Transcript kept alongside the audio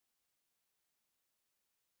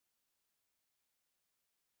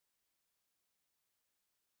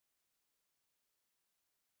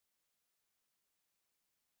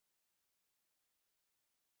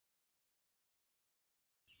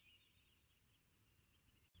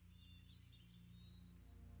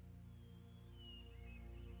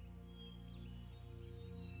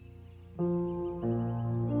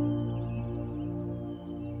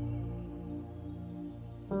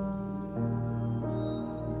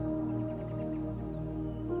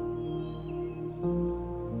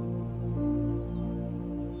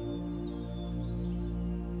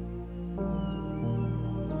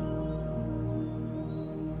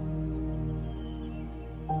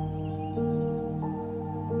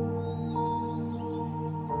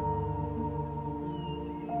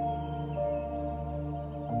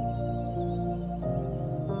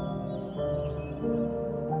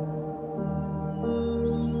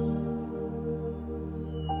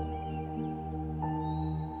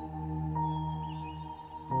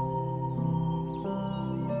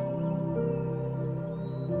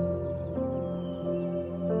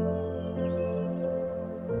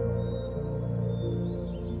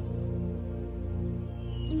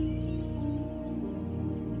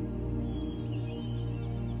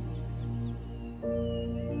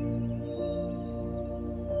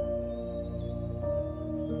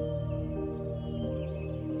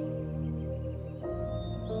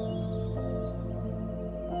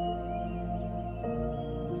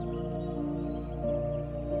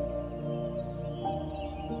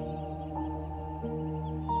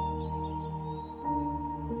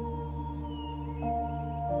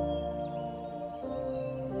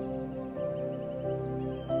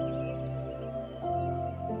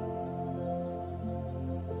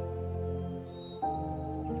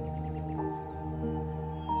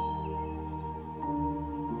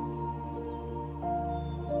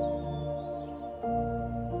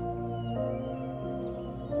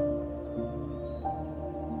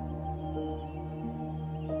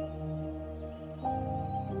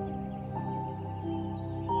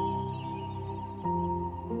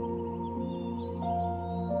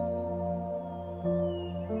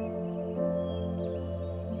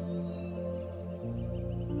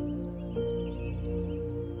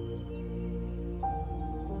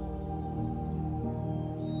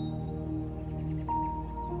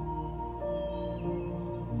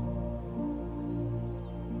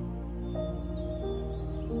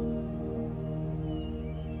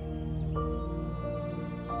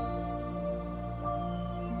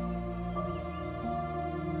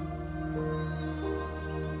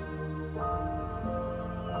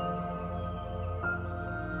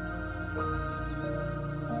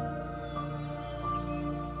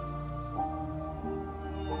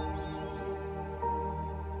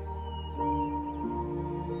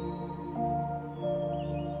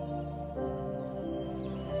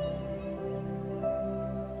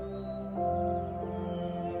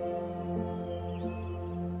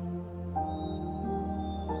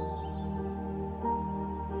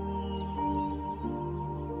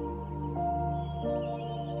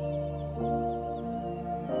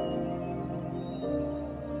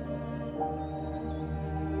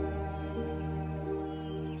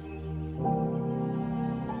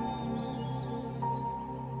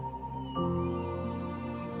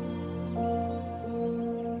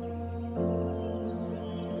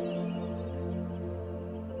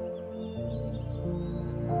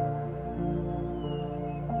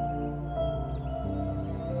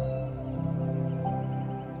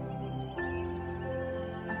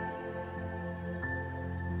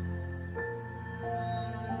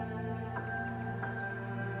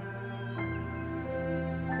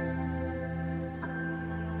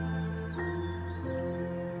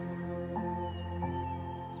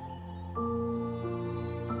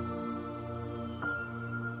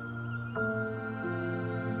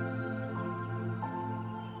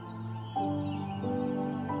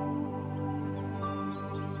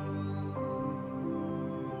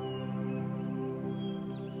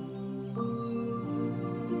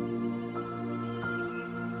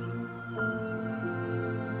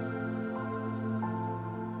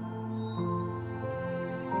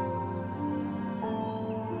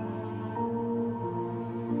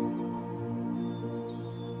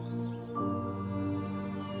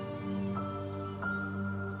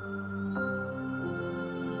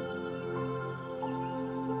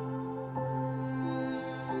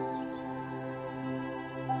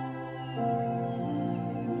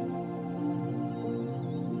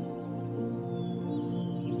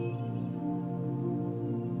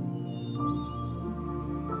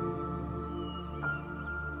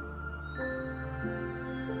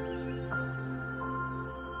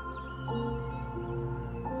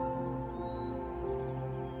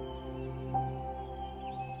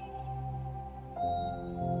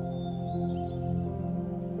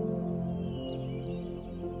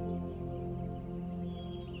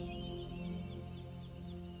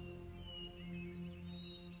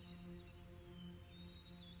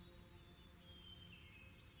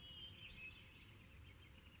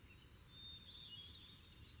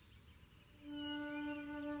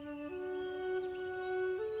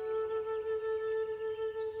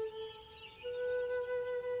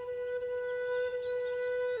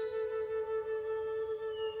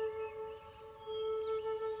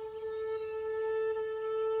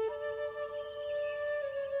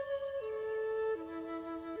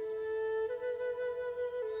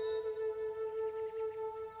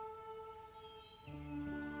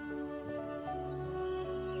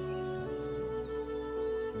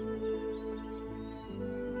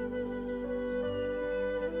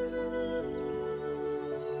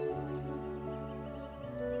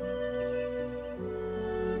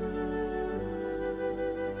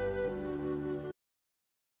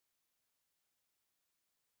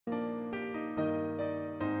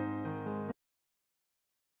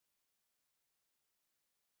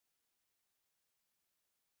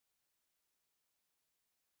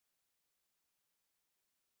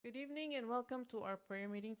Good evening and welcome to our prayer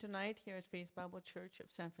meeting tonight here at Faith Bible Church of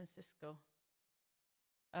San Francisco.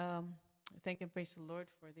 Um, Thank and praise the Lord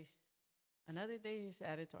for this another day He's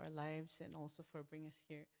added to our lives and also for bringing us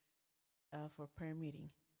here for prayer meeting.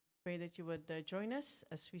 Pray that you would join us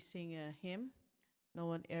as we sing a hymn, No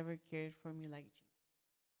One Ever Cared for Me Like Jesus.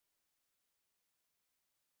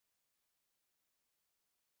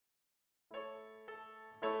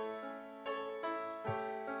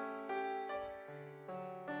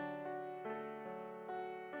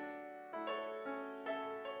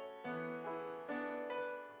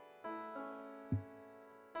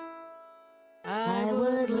 I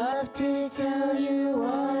would love to tell you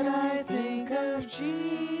what I think of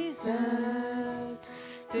Jesus,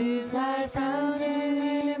 since I found in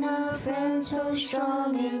him a friend so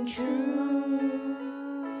strong and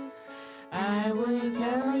true. I would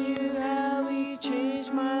tell you how he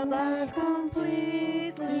changed my life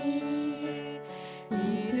completely.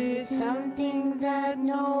 He did something that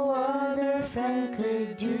no other friend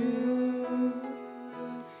could do.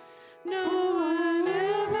 No one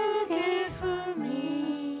ever cared for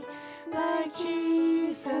me like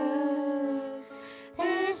Jesus.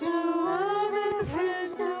 There's no other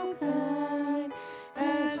friend so kind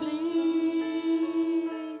as he.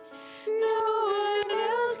 No one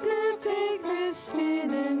else could take the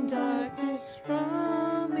sin and darkness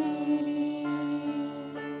from me.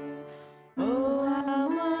 Oh, how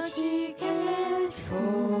much he cared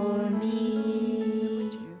for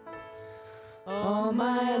me. All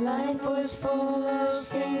my life was full of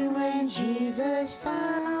sin when Jesus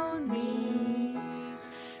found me.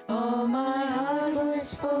 All my heart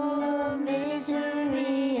was full of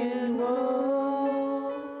misery and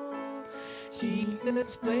woe.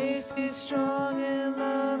 Jesus placed his strong and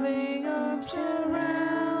loving arms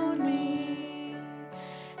around me,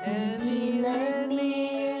 and he led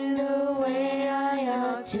me in the way I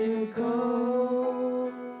ought to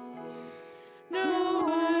go. No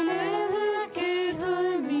one ever cared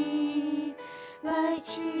for me like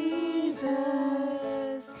Jesus.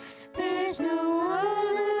 There's no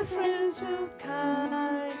other friend so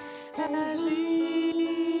kind as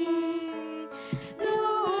he.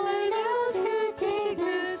 No one else could take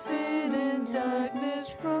the sin and darkness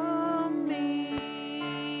from me.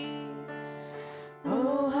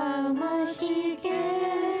 Oh, how much he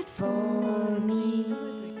cared for me.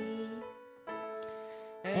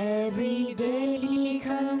 Every day he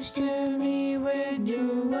comes to me with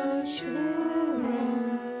new assurance.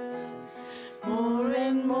 More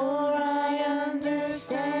and more I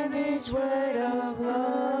understand his word of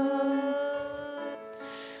love.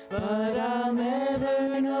 But I'll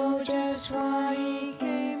never know just why he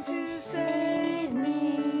came to save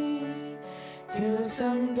me, till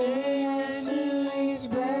someday I see his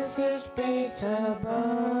blessed face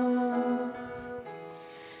above.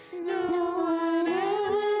 No one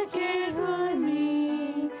ever cared for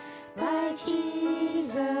me like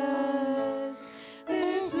Jesus.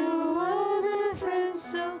 There's no other friend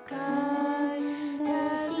so kind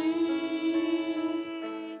as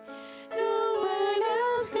he. No one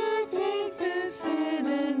else could take the sin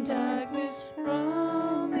and darkness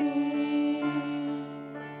from me.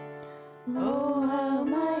 Oh, how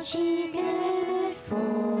much he cared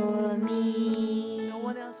for me. No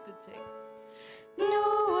one else could take.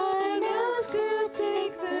 No one else could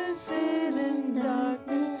take the sin and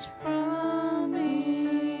darkness from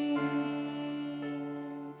me.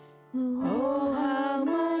 Oh, how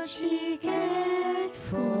much he cared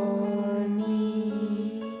for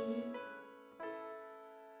me.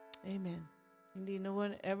 Amen. Indeed, no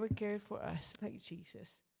one ever cared for us like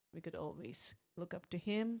Jesus. We could always look up to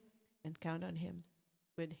him and count on him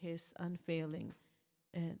with his unfailing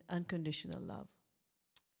and unconditional love.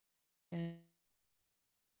 And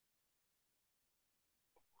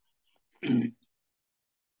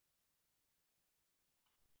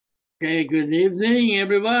Okay, good evening,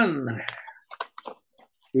 everyone.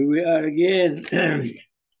 Here we are again,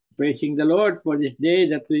 praising the Lord for this day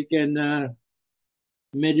that we can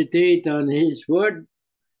meditate on His Word,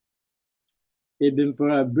 even for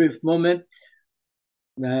a brief moment,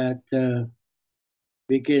 that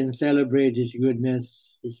we can celebrate His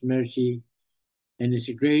goodness, His mercy, and His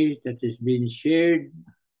grace that has been shared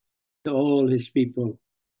to all His people.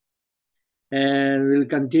 And we'll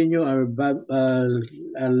continue our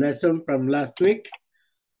lesson from last week,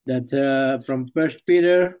 that from 1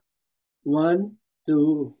 Peter 1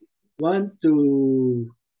 to 1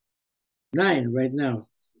 to 9 right now.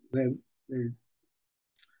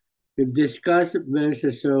 We've discussed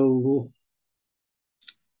verses 1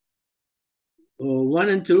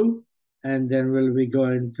 and 2, and then we'll be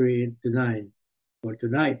going to 9 for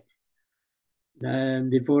tonight. And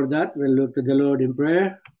before that, we'll look to the Lord in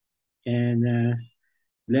prayer and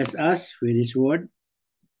bless us with His word.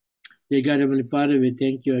 Dear God, Heavenly Father, we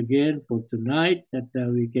thank you again for tonight that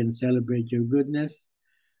we can celebrate your goodness,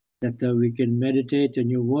 that we can meditate on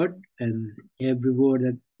your word, and every word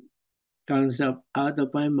that comes up out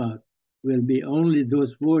of my mouth will be only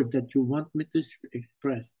those words that you want me to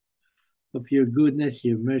express of your goodness,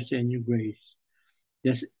 your mercy, and your grace.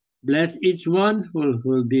 Just bless each one who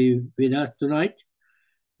will be with us tonight,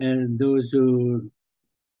 and those who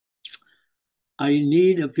are in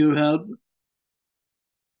need of your help,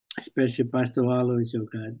 especially Pastor Wallows, oh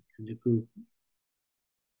God, and the group.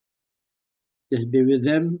 Just be with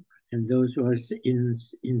them, and those who are in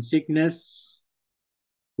sickness,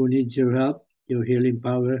 who needs your help, your healing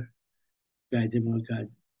power, guide them, oh God.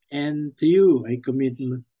 And to you, I commit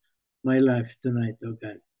my life tonight, oh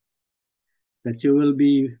God, that you will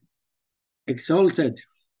be exalted,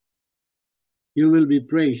 you will be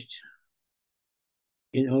praised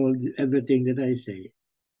in everything that I say.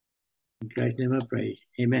 In Christ's name I pray.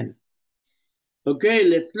 Amen. Okay,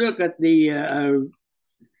 let's look at the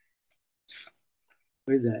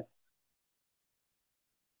where's that?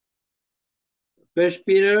 First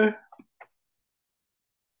Peter.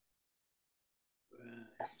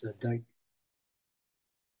 So dark.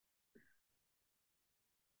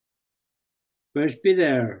 First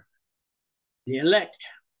Peter, the elect,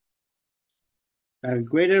 our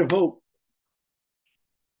greater hope,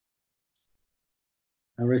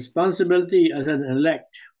 a responsibility as an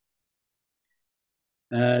elect.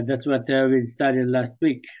 That's what we studied last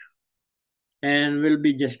week. And we'll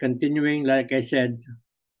be just continuing, like I said,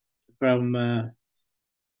 from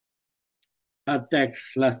our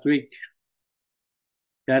text last week,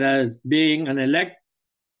 that as being an elect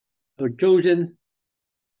or chosen,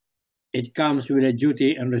 it comes with a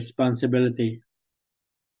duty and responsibility.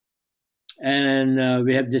 And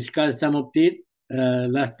we have discussed some of it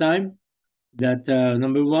last time, that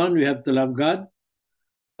number one, we have to love God.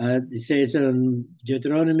 It says in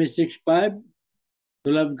Deuteronomy 6:5,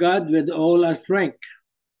 to love God with all our strength,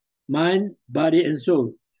 mind, body, and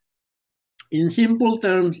soul. In simple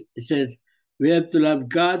terms, it says we have to love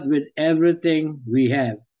God with everything we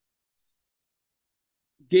have.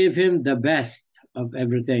 Give Him the best of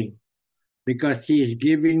everything, because He is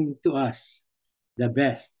giving to us the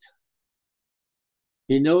best.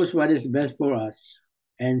 He knows what is best for us,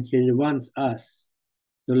 and He wants us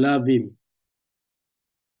to love Him,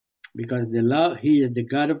 because He is the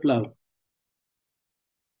God of love,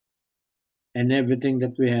 and everything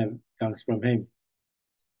that we have comes from Him.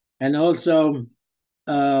 And also,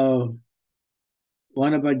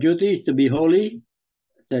 one of our duties is to be holy.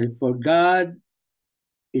 For God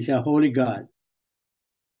is a holy God,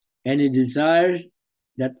 and He desires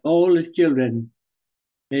that all His children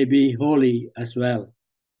may be holy as well.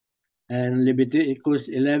 And Leviticus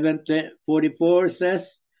 11:44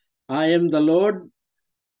 says, I am the Lord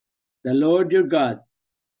your God.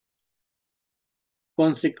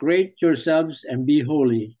 Consecrate yourselves and be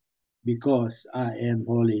holy, because I am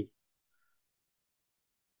holy.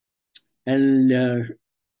 And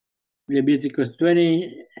Leviticus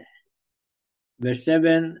 20, verse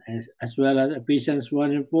 7, as well as Ephesians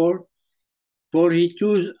 1 and 4. For He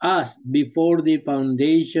chose us before the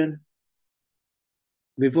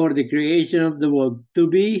creation of the world, to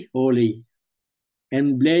be holy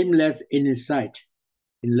and blameless in His sight,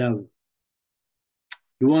 in love.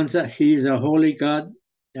 He wants us, He is a holy God,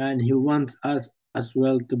 and He wants us as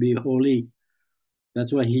well to be holy.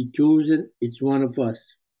 That's why He chosen each one of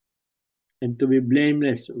us, and to be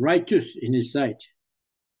blameless, righteous in His sight,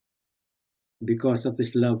 because of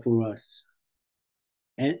His love for us.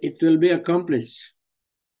 And it will be accomplished,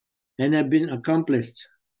 and have been accomplished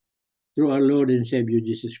through our Lord and Savior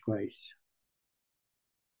Jesus Christ.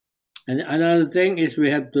 And another thing is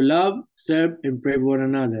we have to love, serve, and pray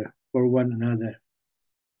for one another.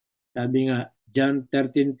 Sabi nga, John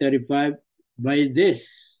 13:35, by this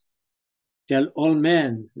shall all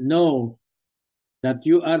men know that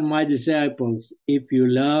you are my disciples, if you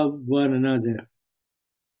love one another.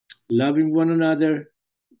 Loving one another,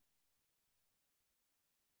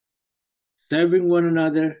 serving one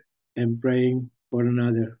another, and praying for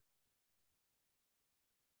another.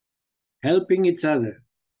 Helping each other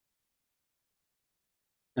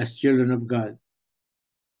as children of God.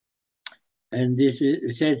 And this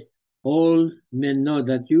says, all men know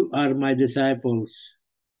that you are my disciples.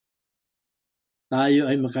 Tayo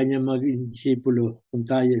ay makanyang maging disipulo kung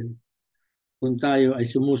tayo ay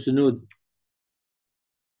sumusunod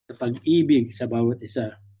sa pag-ibig sa bawat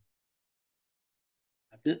isa.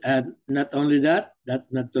 And not only that,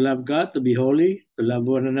 not to love God, to be holy, to love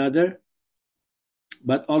one another,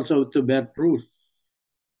 but also to bear fruit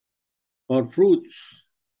or fruits,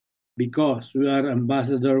 because we are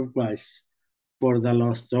ambassadors of Christ for the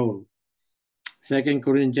lost soul. 2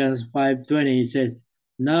 Corinthians 5:20 says,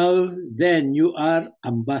 "Now then you are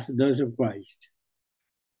ambassadors of Christ."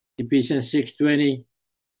 Ephesians 6:20,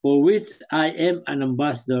 "For which I am an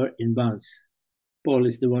ambassador in bonds." Paul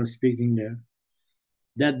is the one speaking there.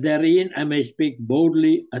 "That therein I may speak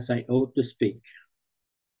boldly as I ought to speak."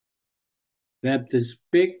 We have to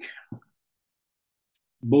speak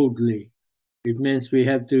boldly. It means we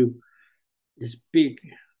have to speak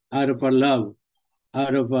out of our love,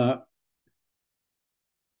 out of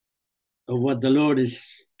what the Lord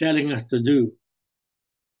is telling us to do.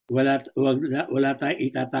 Wala tayong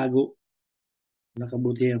itatago na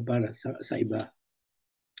kabutihan para sa iba.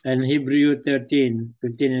 And Hebrew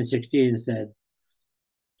 13:15 and 16 said,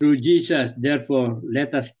 "Through Jesus, therefore,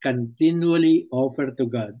 let us continually offer to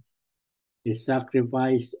God a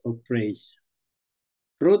sacrifice of praise,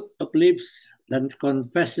 fruit of lips that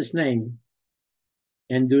confess His name,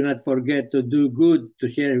 and do not forget to do good to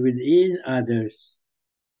share within others.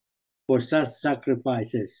 For such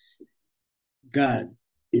sacrifices, God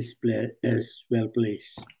is well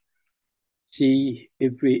pleased." See,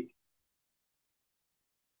 if we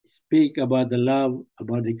speak about the love,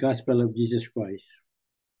 about the gospel of Jesus Christ,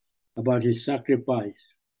 about His sacrifice,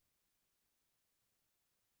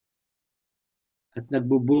 at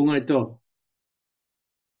nagbubunga ito,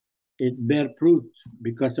 it bear fruit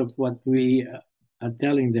because of what we are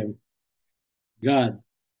telling them. God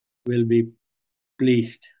will be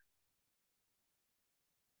pleased.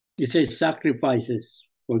 He says sacrifices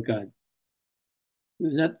for God.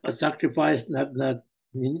 Not a sacrifice, not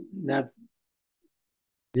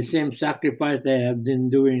the same sacrifice they have been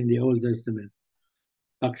doing in the Old Testament.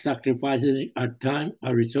 But sacrifices our time,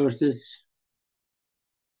 our resources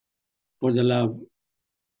for the love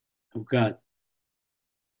of God.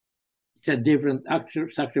 It's a different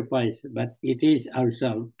sacrifice, but it is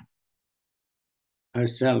ourself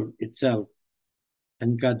itself,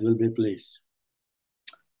 and God will be pleased.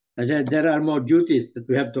 I said there are more duties that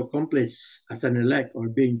we have to accomplish as an elect or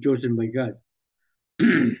being chosen by God.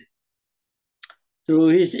 Through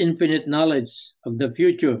His infinite knowledge of the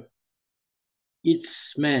future,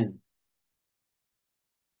 each man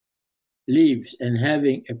lives and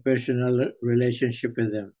having a personal relationship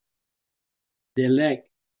with them. The elect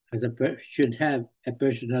should have a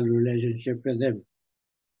personal relationship with them.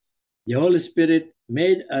 The Holy Spirit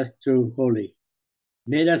made us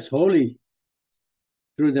holy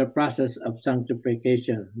through the process of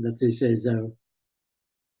sanctification. That is says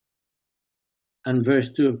in verse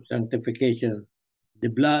 2, sanctification.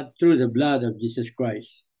 Through the blood of Jesus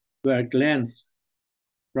Christ, we are cleansed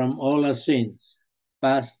from all our sins,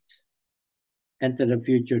 past and to the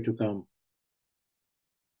future to come.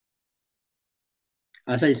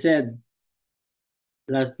 As I said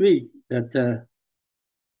last week, that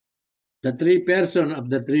the three persons of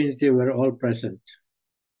the Trinity were all present.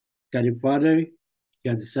 God the Father,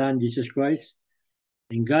 God the Son, Jesus Christ,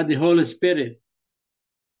 and God the Holy Spirit.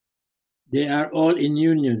 They are all in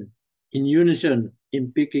unison,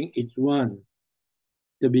 in picking each one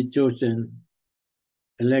to be chosen,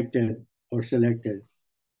 elected, or selected.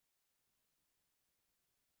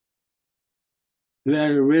 We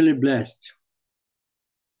are really blessed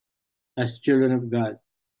as children of God,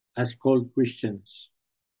 as called Christians,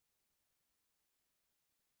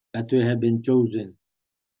 that we have been chosen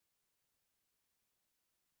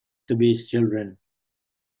to be His children,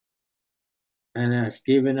 and has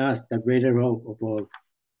given us the greater hope of all.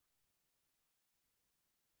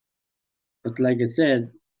 But like I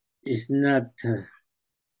said, it's not a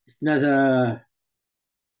it's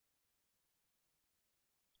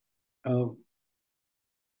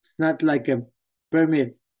not like a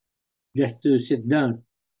permit just to sit down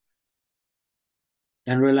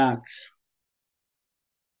and relax.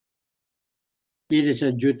 It is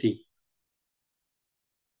a duty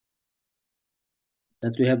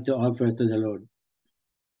that we have to offer to the Lord.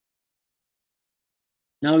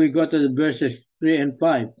 Now we go to the verses 3 and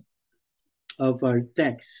 5 of our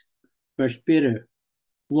text. 1 Peter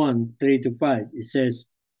 1, 3 to 5. It says,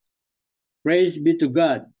 "Praise be to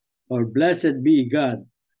God, or blessed be God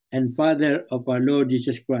and Father of our Lord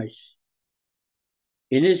Jesus Christ.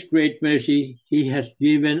 In His great mercy, He has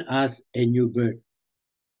given us a new birth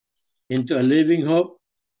into a living hope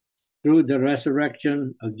through the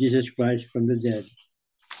resurrection of Jesus Christ from the dead,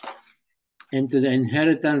 and to the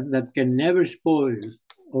inheritance that can never spoil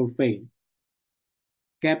or fade,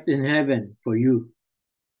 kept in heaven for you,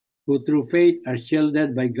 who through faith are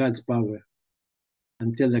shielded by God's power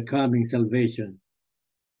until the coming salvation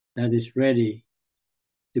that is ready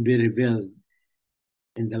to be revealed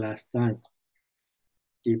in the last time.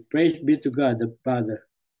 See, praise be to God the Father.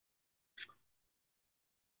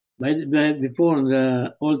 Before in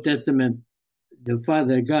the Old Testament, the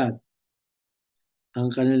Father God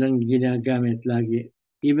ang kanilang ginagamit lagi.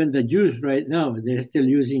 Even the Jews right now, they're still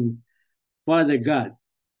using Father God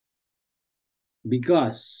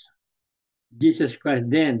because Jesus Christ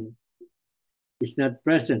then is not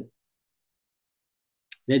present.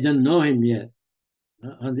 They don't know him yet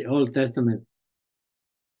on the Old Testament.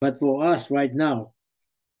 But for us right now,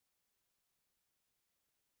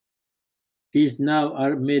 he's now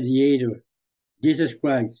our mediator. Jesus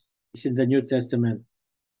Christ is in the New Testament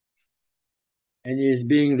and is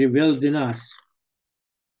being revealed in us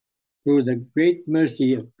through the great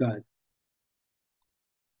mercy of God.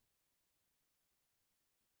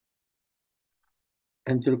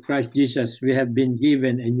 And through Christ Jesus, we have been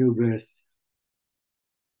given a new birth.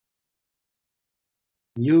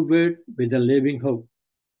 New birth with a living hope.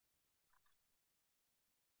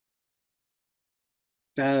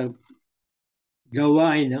 Sa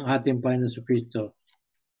gawain ng ating Panginoon Kristo,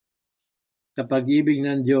 sa pag-ibig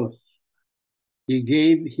ng Diyos, He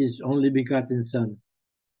gave His only begotten Son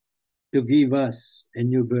to give us a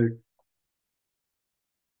new birth.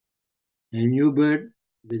 A new birth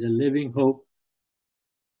with a living hope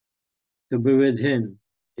to be with Him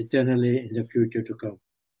eternally in the future to come.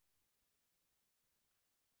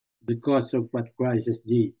 Because of what Christ has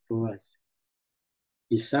did for us.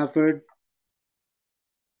 He suffered,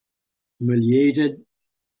 humiliated,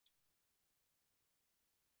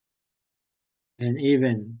 and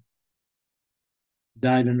even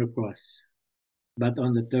died on the cross. But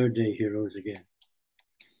on the third day, He rose again.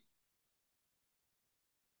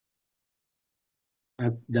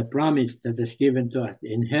 The promise that is given to us,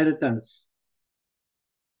 the inheritance,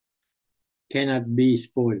 cannot be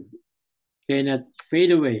spoiled, cannot fade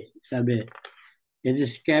away, sabi. It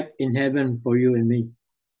is kept in heaven for you and me.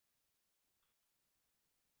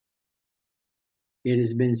 It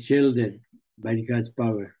has been shielded by God's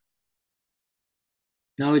power.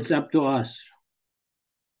 Now it's up to us.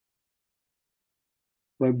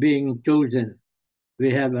 For being chosen,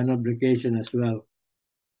 we have an obligation as well,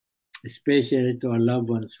 especially to our loved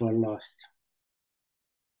ones who are lost,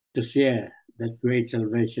 to share that great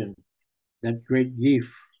salvation, that great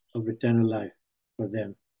gift of eternal life for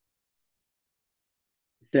them.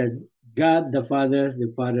 It said, God the Father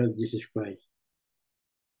of Jesus Christ.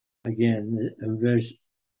 Again, in verse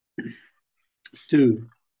 2,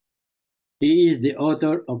 He is the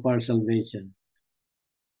author of our salvation.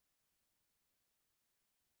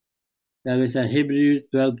 That is Hebrews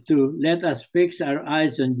 12:2. Let us fix our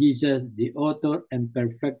eyes on Jesus, the author and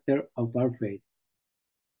perfecter of our faith,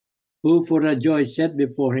 who for the joy set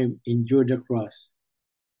before him endured the cross,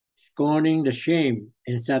 scorning the shame,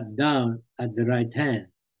 and sat down at the right hand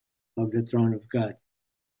of the throne of God.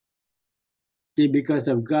 See, because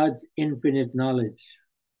of God's infinite knowledge,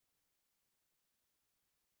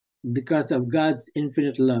 because of God's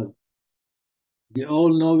infinite love, the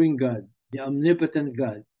all-knowing God, the omnipotent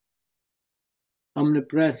God,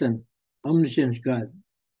 omnipresent, omniscient God,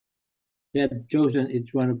 He has chosen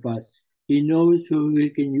each one of us. He knows who He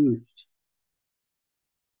can use.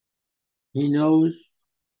 He knows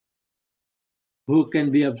who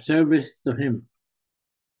can be of service to Him.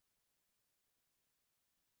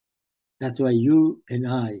 That's why you and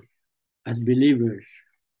I, as believers,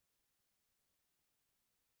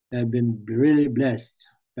 have been really blessed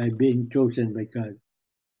by being chosen by God.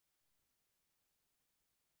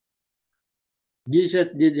 Jesus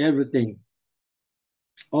did everything.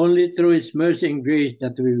 Only through His mercy and grace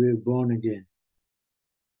that we were born again.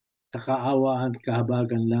 Sa kaawaan at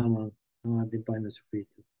kahabagan lamang ng ating Panginoon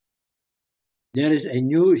Kristo. There is a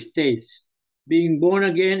new stage. Being born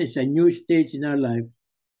again is a new stage in our life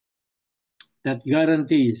that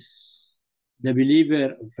guarantees the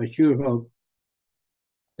believer of a sure hope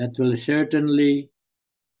that will certainly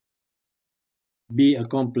be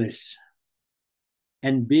accomplished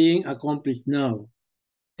and being accomplished now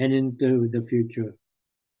and into the future.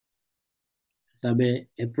 Sabi,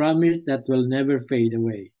 a promise that will never fade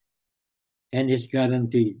away and is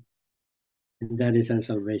guaranteed. And that is our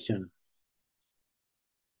salvation.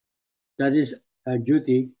 That is our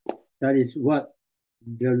duty. That is what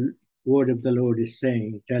the word of the Lord is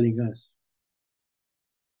saying, telling us.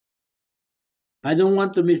 I don't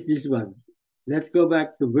want to miss this one. Let's go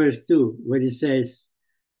back to verse 2, where it says,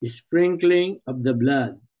 the sprinkling of the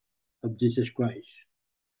blood of Jesus Christ.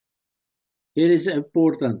 It is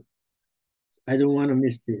important. I don't want to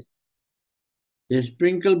miss this. The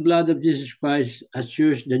sprinkled blood of Jesus Christ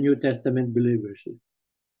assures the New Testament believers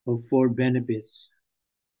of four benefits.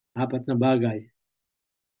 Apat na bagay.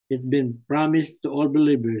 It's been promised to all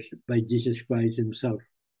believers by Jesus Christ Himself.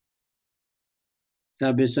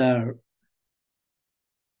 Sabi sa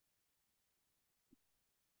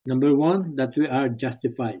number 1, that we are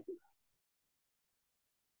justified.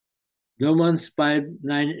 Romans 5:9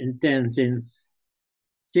 and 10 says,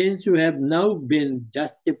 since we have now been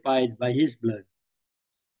justified by His blood,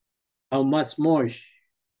 how much more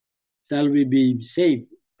shall we be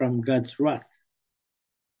saved from God's wrath?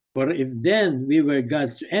 For if then we were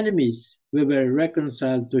God's enemies, we were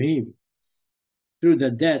reconciled to Him through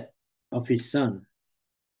the death of His Son.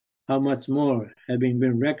 How much more, having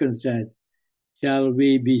been reconciled, shall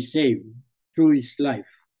we be saved through His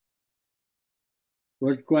life?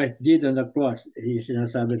 What Christ did on the cross, He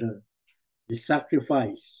sinasabi doon, the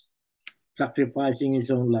sacrifice, sacrificing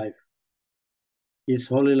His own life, His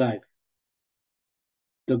holy life,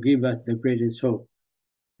 to give us the greatest hope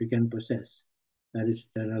we can possess. That is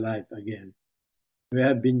eternal life again. We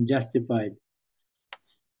have been justified.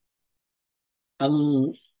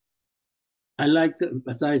 Ang I like to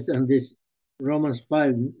emphasize on this Romans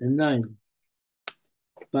 5 and 9,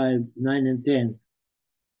 5, 9 and 10,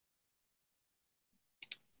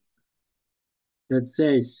 that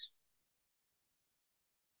says,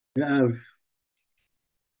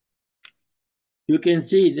 you can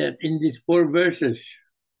see that in these 4 verses,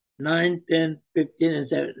 9, 10, 15, and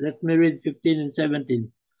 7. Let me read 15 and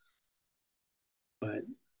 17. But,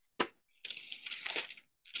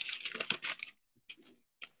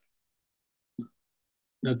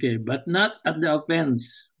 okay, but not at the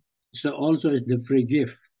offense, so also is the free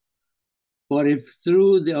gift. For if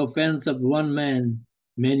through the offense of one man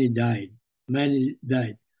many died, many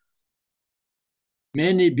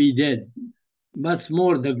be dead, much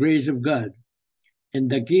more the grace of God,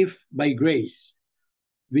 and the gift by grace,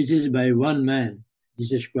 which is by one man,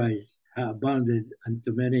 Jesus Christ, abounded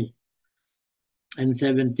unto many. And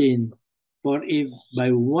 17, for if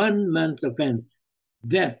by one man's offense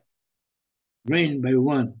death reigned by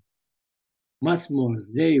one, much more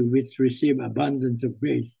they which receive abundance of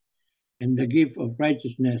grace and the gift of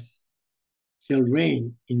righteousness shall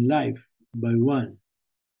reign in life by one,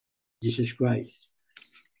 Jesus Christ.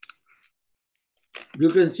 You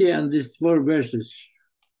can see on these 4 verses,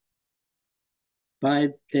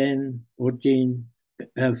 5, 10, 14,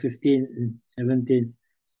 15, and 17,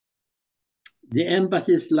 the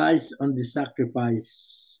emphasis lies on the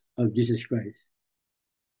sacrifice of Jesus Christ.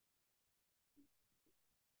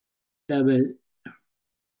 7,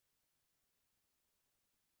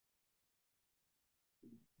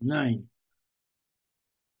 9,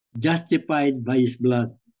 justified by His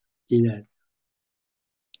blood. See that?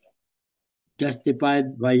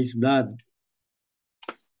 Justified by His blood.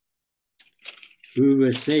 We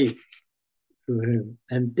were saved through Him.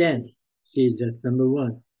 And 10, see that's number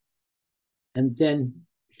 1. And 10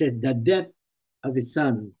 said the death of His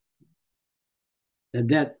Son, the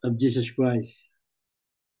death of Jesus Christ,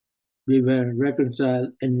 we were reconciled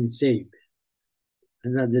and saved.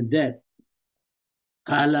 Another death,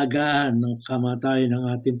 kahalagahan ng kamatayan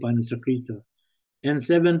ng ating Panginoon. And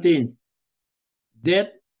 17,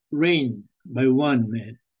 death reigned by one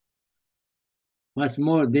man. Much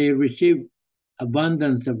more, they received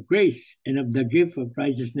abundance of grace and of the gift of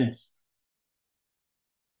righteousness.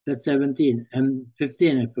 That's 17. And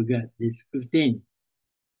 15, I forgot this. 15.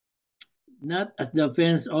 Not as the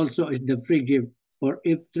offense also is the free gift, for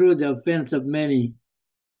if through the offense of many,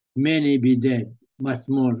 many be dead, much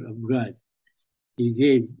more of God, He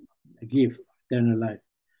gave a gift of eternal life.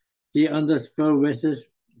 See, on those 4 verses,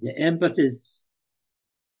 the emphasis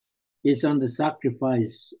is on the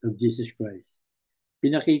sacrifice of Jesus Christ.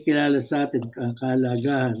 Pinakikilala sa atin ang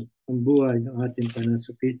kahalagahan ng buhay ng ating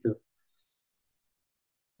Panginoon Kristo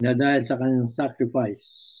na dahil sa kanyang sacrifice,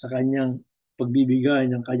 sa kanyang pagbibigay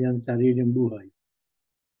ng kanyang sariling buhay,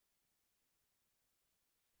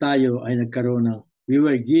 tayo ay nagkaroon ng, we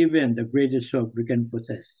were given the greatest hope we can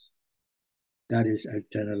possess. That is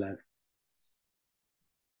eternal life.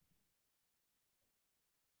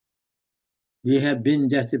 We have been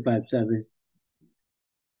justified, service.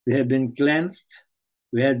 We have been cleansed.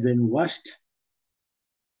 We have been washed.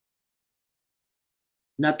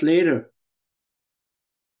 Not later,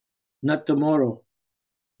 not tomorrow,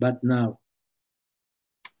 but now.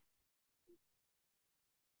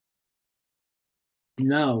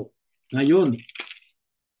 Now, ngayon,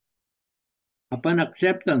 upon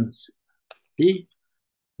acceptance, see,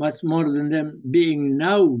 much more than them being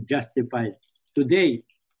now justified. Today,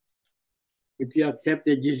 if you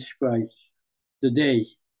accepted Jesus Christ, today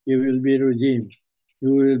you will be redeemed.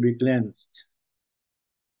 You will be cleansed.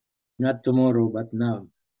 Not tomorrow, but now.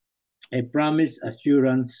 a promised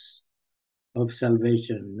assurance of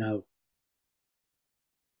salvation. Now,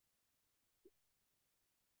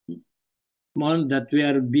 one, that we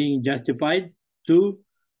are being justified. Two,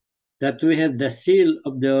 that we have the seal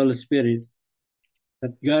of the Holy Spirit,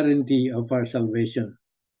 that guarantee of our salvation.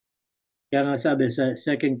 Kaya nga sabi sa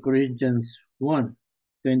 2 Corinthians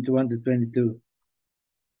 1:21-22,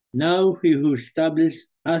 now he who established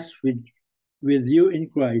us with you in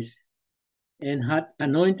Christ and hath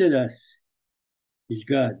anointed us is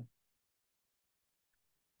God,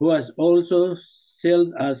 who has also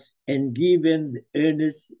sealed us and given the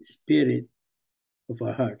earnest spirit of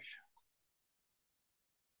our hearts.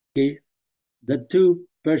 Okay, the two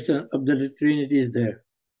person of the Trinity is there.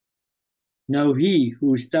 Now he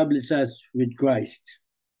who established us with Christ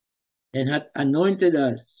and hath anointed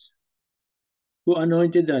us. Who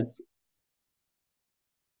anointed us?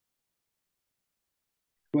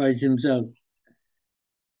 Christ himself.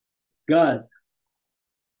 God.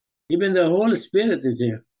 Even the Holy Spirit is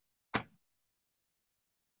there.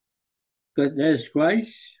 Because there's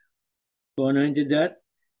Christ who anointed that.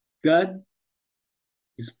 God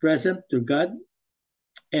is present to God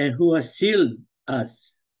and who has sealed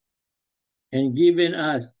us and given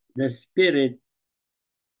us the spirit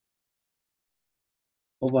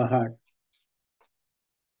of our heart.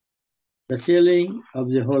 The sealing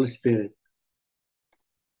of the Holy Spirit.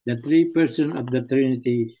 The three persons of the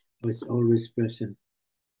Trinity was always present.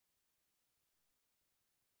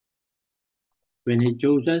 When he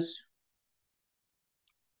chose us,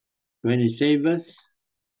 when he saved us,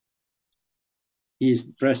 he is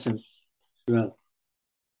present as well.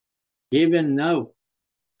 Even now,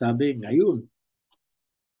 sabi ngayon,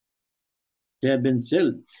 they have been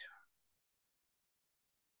sealed.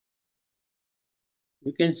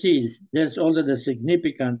 You can see there's also the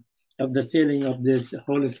significance of the sealing of this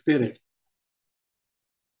Holy Spirit.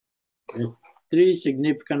 There's three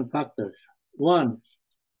significant factors. One,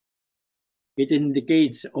 it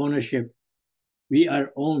indicates ownership. We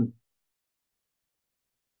are owned.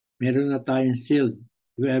 Meron na tayong sealed.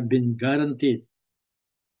 We have been guaranteed.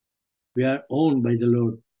 We are owned by the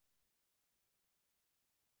Lord.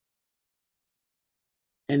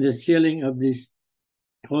 And the sealing of this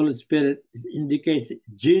Holy Spirit indicates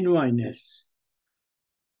genuineness.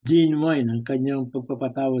 Genuine ang kanyang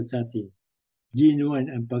pagpapatawad sa atin.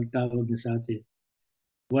 Genuine ang pagtawag niya sa atin.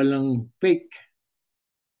 Walang fake.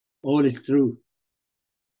 All is true.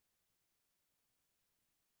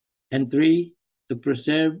 And three, to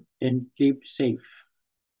preserve and keep safe.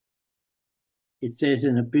 It says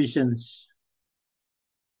in Ephesians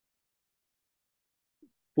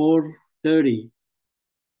 4:30.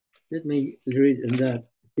 Let me read in that,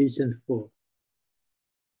 Ephesians 4.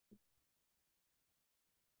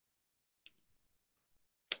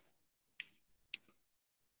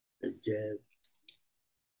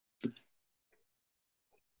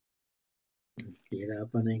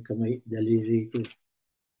 Hirapan na yung kamay, daliri ko.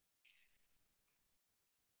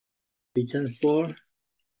 Ephesians 4.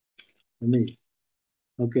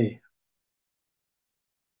 Okay.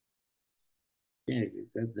 Yes,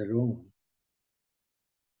 that's the wrong one.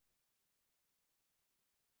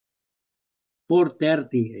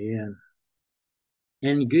 4:30. Ayan.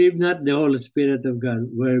 And grieve not the Holy Spirit of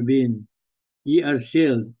God, wherein ye are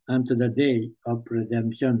sealed unto the day of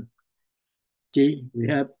redemption. See,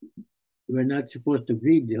 we're not supposed to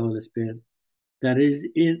grieve the Holy Spirit. That is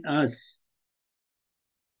in us.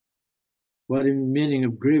 What is the meaning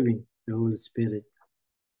of grieving the Holy Spirit?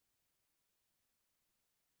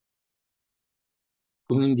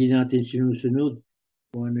 Kung hindi natin sinusunod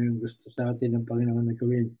kung ano yung gusto sa atin ng Panginoon na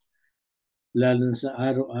gawin, lalo sa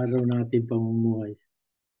araw-araw natin pamumuhay,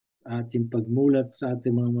 ating pagmulat sa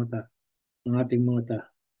ating mga mata, ng ating mga mata,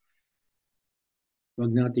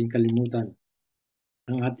 huwag nating kalimutan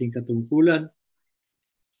ang ating katungkulan,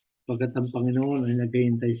 pagkat ang Panginoon ay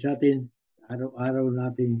naghihintay sa atin sa araw-araw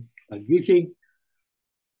nating pagising.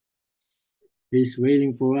 He's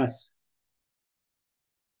waiting for us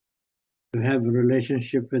to have a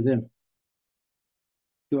relationship with Him,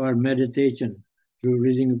 to our meditation, through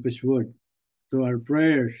reading of His Word, to our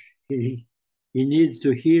prayers. He needs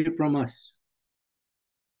to hear from us.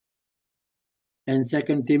 And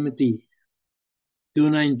 2 Timothy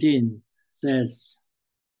 2:19 says,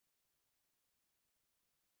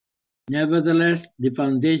 nevertheless, the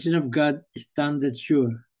foundation of God standeth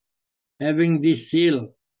sure, having this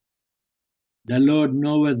seal, the Lord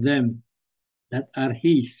knoweth them that are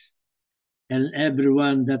his, and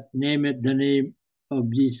everyone that nameth the name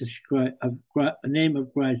of Jesus Christ, name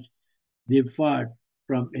of Christ, depart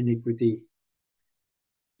from iniquity.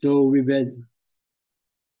 So we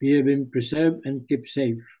have been preserved and kept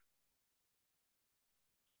safe.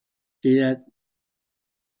 See that?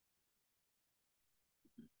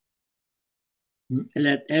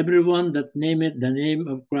 Let everyone that nameth the name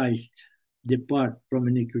of Christ depart from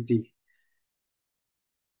iniquity.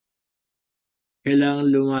 Kailangan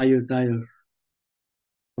lumayo tayo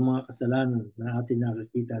sa mga kasalanan na ating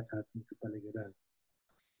nakikita sa ating kapaligiran.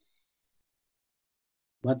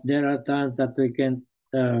 But there are times that we can't,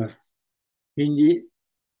 hindi,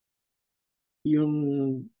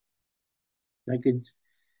 yung, I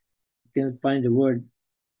can't find the word,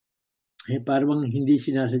 parang hindi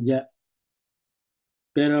sinasadya.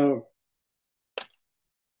 Pero,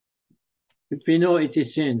 if we know it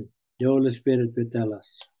is sin, the Holy Spirit will tell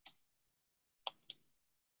us.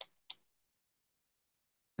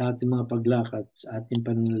 Sa ating mga paglakad, sa ating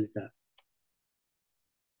pananalita.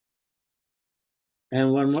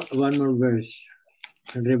 And one more verse,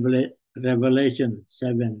 Revelation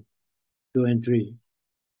 7, 2 and 3.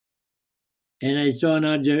 And I saw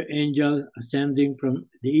another angel ascending from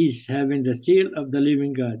the east, having the seal of the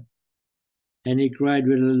living God. And he cried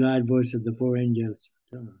with a loud voice of the four angels.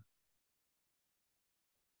 The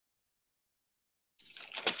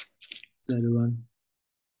other one.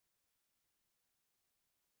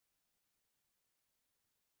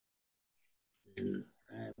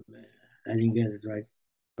 I didn't get it right.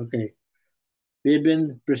 Okay. We've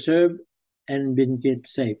been preserved and been kept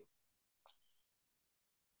safe.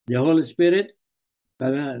 The Holy Spirit,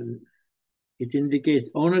 it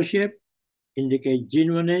indicates ownership, indicates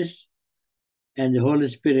genuineness, and the Holy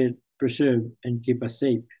Spirit preserve and keep us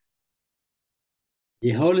safe.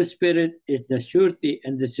 The Holy Spirit is the surety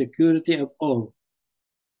and the security of all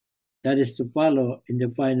that is to follow in the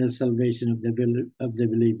final salvation of the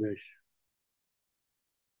believers.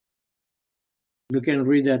 You can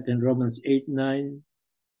read that in Romans 8, 9,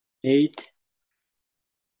 8.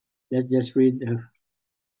 Let's just read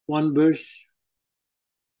one verse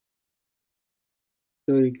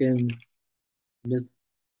so you can just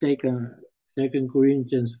take 2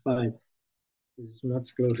 Corinthians 5. This is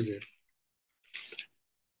much closer.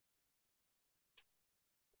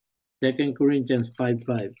 2 Corinthians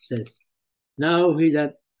 5:5 says, Now he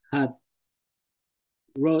that hath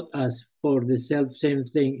wrought us for the self-same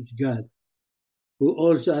thing is God, who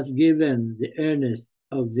also hath given the earnest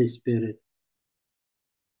of the Spirit.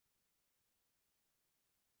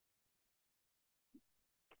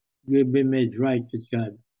 We've been made right with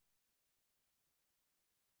God.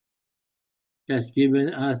 He has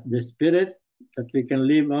given us the Spirit that we can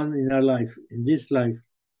live on in our life, in this life,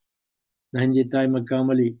 na hindi tayo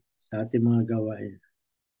magkamali sa ating mga gawain.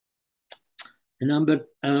 And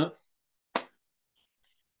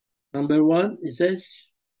number one, it says,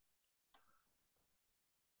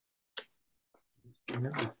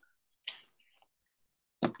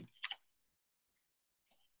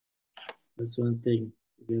 that's one thing,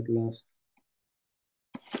 get lost.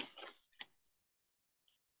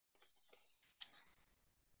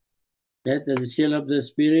 That the seal of the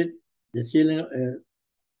Spirit, the sealing,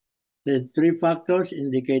 the three factors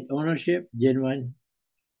indicate ownership,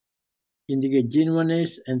 indicate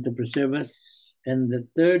genuineness, and to preserve us. And the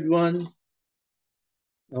third one,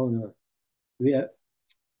 oh no,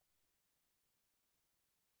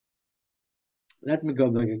 let me go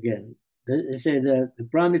back again. They say that the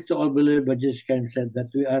promise to all believers by Jesus Christ said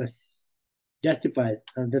that we are justified,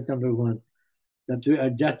 and that's number one. That we are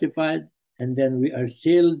justified, and then we are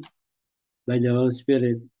sealed by the Holy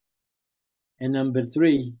Spirit. And number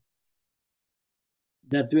three,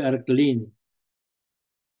 that we are clean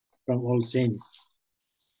from all sin.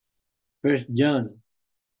 1 John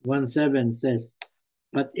 1:7 says,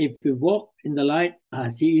 But if we walk in the light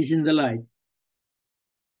as he is in the light,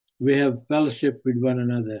 we have fellowship with one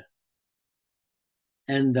another.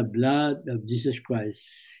 And the blood of Jesus Christ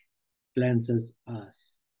cleanses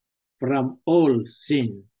us from all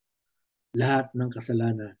sin, lahat ng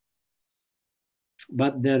kasalanan.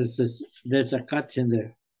 But there's a catch in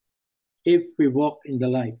there. If we walk in the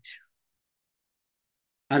light,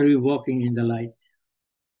 are we walking in the light?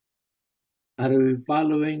 Are we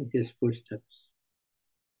following his footsteps?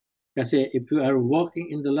 Kasi if we are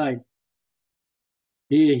walking in the light,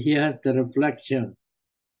 he has the reflection.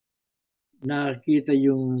 Nakakita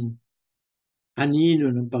yung anino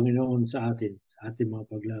ng Panginoon sa atin, sa ating mga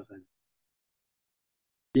paglakad.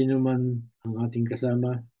 Sino man ang ating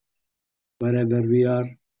kasama, wherever we are,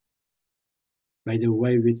 by the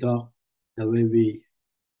way we talk, the way we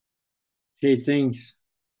say things,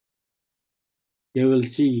 they will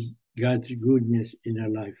see God's goodness in our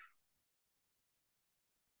life.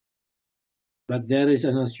 But there is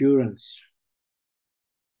an assurance.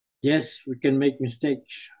 Yes, we can make mistakes.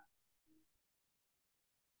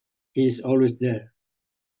 He is always there.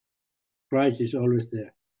 Christ is always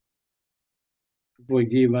there to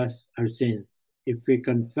forgive us our sins. If we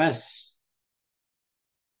confess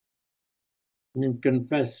and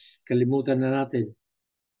confess, kalimutan na natin,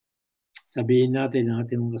 sabihin natin ang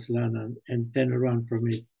ating mga kasalanan and turn around from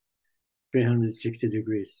it 360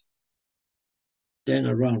 degrees. Turn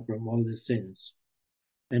around from all the sins.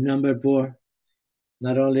 And number 4,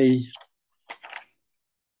 not only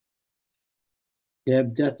we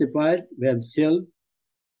have justified, we have sealed,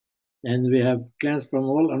 and we have cleansed from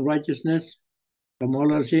all unrighteousness, from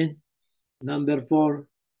all our sin. Number 4,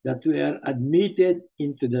 that we are admitted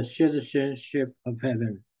into the citizenship of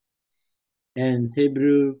heaven. And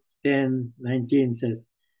Hebrew 10:19 says,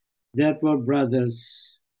 therefore,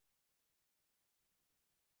 brothers,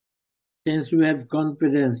 since we have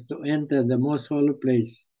confidence to enter the most holy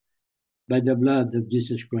place by the blood of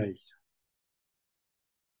Jesus Christ,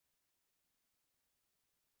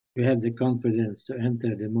 we have the confidence to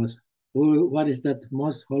enter the most. What is that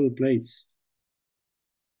most holy place?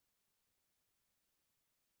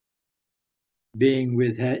 Being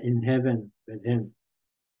with in heaven with Him,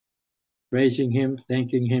 praising Him,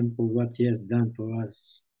 thanking Him for what He has done for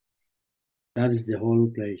us. That is the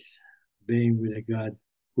holy place, being with a God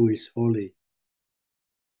who is holy.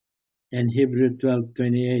 And Hebrew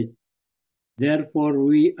 12:28, therefore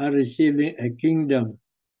we are receiving a kingdom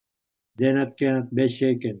that cannot be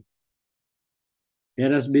shaken.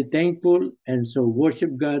 Let us be thankful and so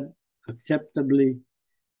worship God acceptably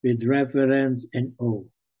with reverence and awe.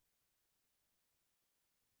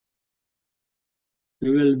 We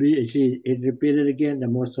will be, it repeated again, the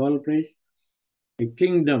most holy place, a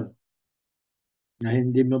kingdom na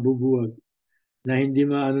hindi mabubuwag, na hindi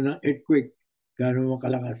maano ng earthquake, gano'n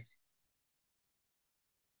makalakas.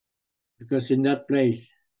 Because in that place,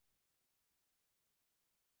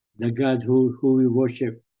 the God who we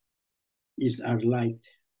worship is our light.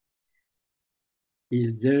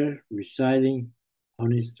 He's there residing on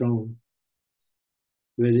His throne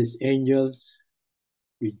with His angels,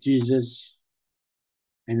 with Jesus,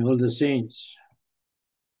 and all the saints.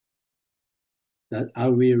 That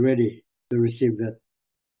are we ready to receive that?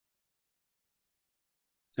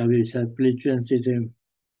 Sabi sa Philippians,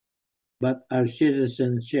 but our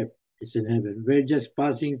citizenship is in heaven. We're just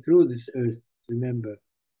passing through this earth, remember.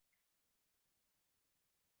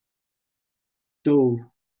 So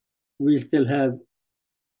we still have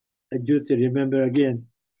a duty, remember again,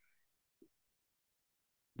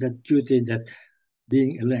 that duty, that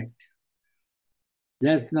being elect.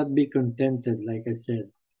 Let's not be contented, like I said,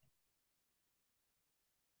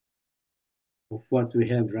 of what we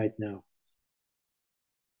have right now.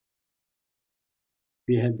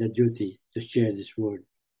 We have the duty to share this word.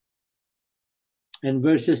 And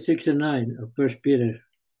verses 6 and 9 of 1 Peter,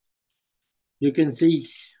 you can see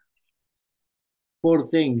 4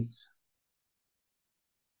 things.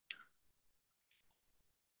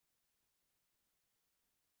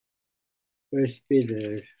 First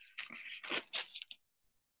Peter.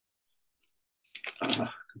 Come on.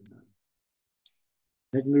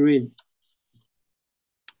 Let me read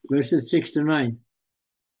verses 6 to 9.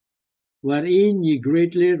 Wherein ye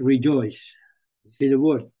greatly rejoice. See the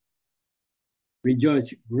word.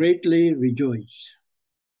 Rejoice, greatly rejoice.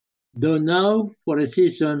 Though now for a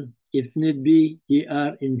season, if need be, ye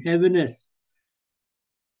are in heaviness.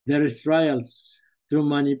 There is trials through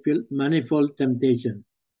manifold temptation.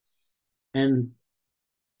 And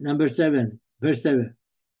number 7, verse 7,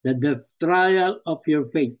 that the trial of your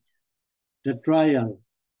faith, the trial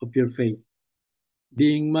of your faith,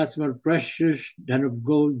 being much more precious than of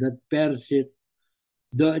gold that perisheth,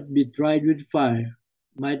 though it be tried with fire,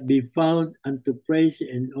 might be found unto praise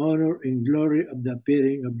and honor and glory of the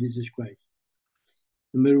appearing of Jesus Christ.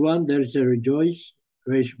 Number 1, there's a rejoice,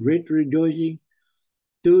 there is great rejoicing.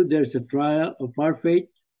 2, there's a trial of our faith.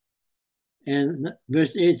 And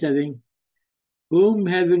verse 8 saying, whom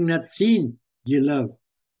having not seen ye love,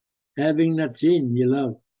 having not seen ye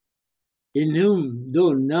love, in whom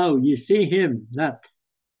though now ye see him not,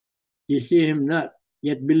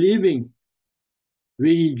 yet believing,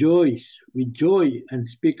 we rejoice with joy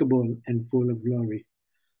unspeakable and full of glory,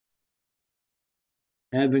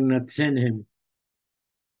 having not seen him,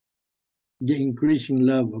 the increasing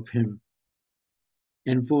love of him,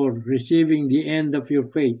 and for receiving the end of your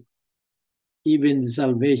faith, even the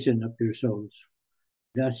salvation of your souls,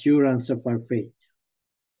 the assurance of our faith.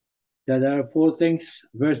 There are 4 things.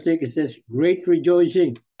 Verse 6, it says, great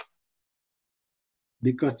rejoicing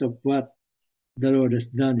because of what the Lord has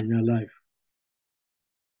done in our life.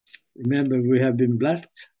 Remember, we have been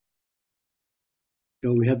blessed,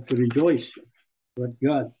 so we have to rejoice what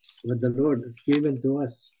the Lord has given to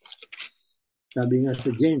us. Sabi nga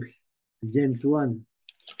sa James, James 1.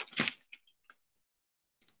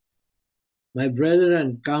 My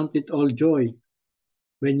brethren, count it all joy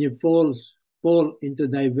when you fall into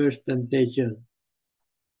diverse temptation.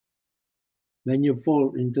 When you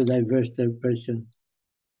fall into diverse temptation.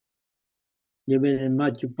 Given in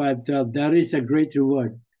Matthew 5:12, there is a great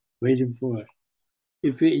reward waiting for us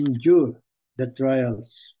if we endure the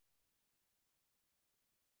trials.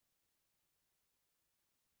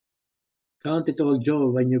 Count it all joy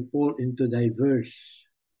when you fall into diverse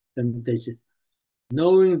temptation,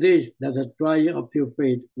 knowing this, that the trying of your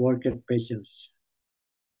faith worketh patience.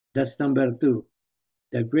 That's number 2.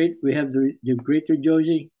 We have the great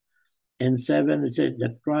rejoicing. And 7, it says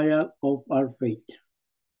the trial of our faith.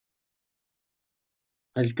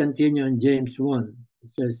 Let's continue in James 1. It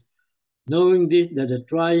says, knowing this, that the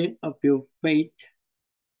trying of your faith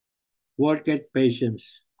worketh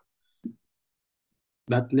patience.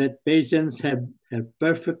 But let patience have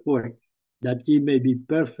perfect work, that ye may be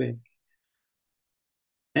perfect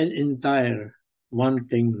and entire,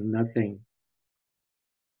 wanting nothing.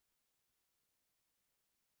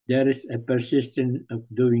 There is a persistence of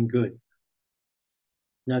doing good.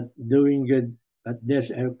 Not doing good, but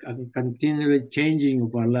there's a continual changing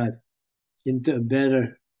of our life into a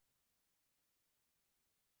better,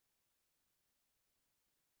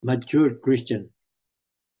 mature Christian.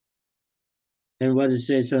 And what it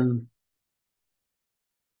says on,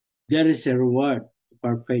 there is a reward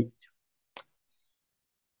for faith.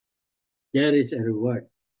 There is a reward.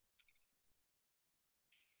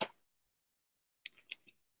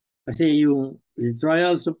 Kasi yung the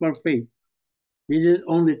trials of our faith, this is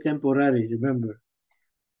only temporary, remember.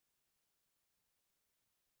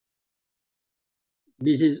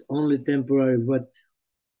 This is only temporary, what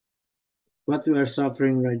we are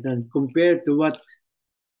suffering right now, compared to what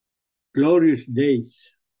glorious days,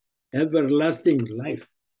 everlasting life.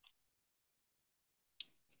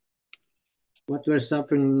 What we're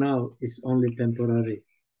suffering now is only temporary.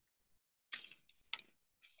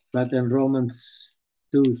 But in Romans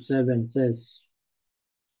 2:7 says,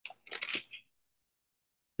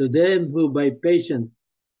 to them who by patient,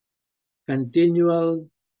 continual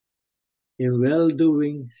in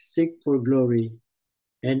well-doing seek for glory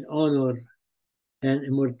and honor and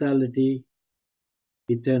immortality,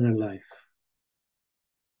 eternal life.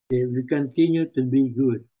 If we continue to be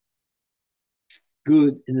good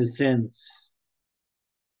in the sense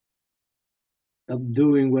of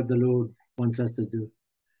doing what the Lord wants us to do.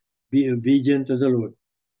 Be obedient to the Lord,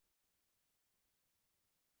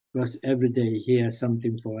 because every day He has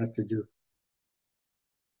something for us to do.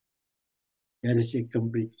 There is a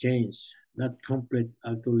complete change, not complete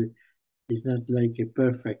actually. It's not like a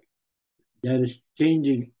perfect. There is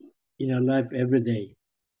changing in our life every day,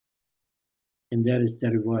 and that is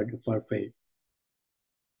the reward of our faith.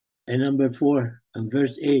 And number 4, and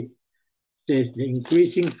verse 8 says, the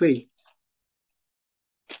increasing faith.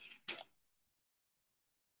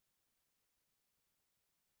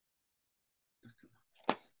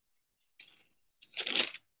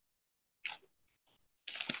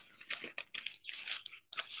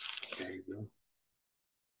 There you go.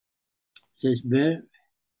 Says,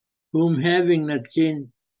 whom having not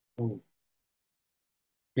seen, the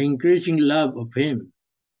increasing love of Him,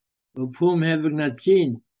 of whom having not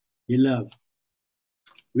seen, He loved.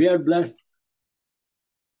 We are blessed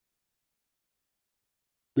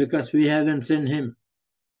because we haven't seen Him,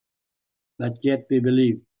 but yet we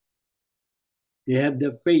believe. We have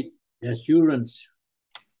the faith, the assurance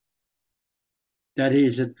that He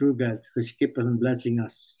is a true God who keeps on blessing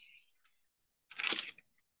us.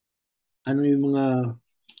 Ano yung mga,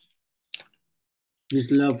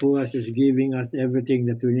 this love for us is giving us everything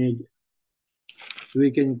that we need.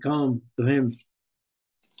 We can come to Him.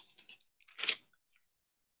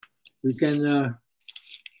 We can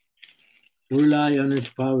rely on His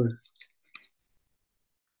power.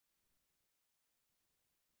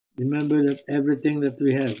 Remember that everything that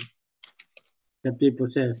we have, that we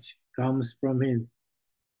possess, comes from Him.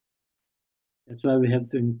 That's why we have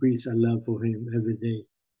to increase our love for Him every day.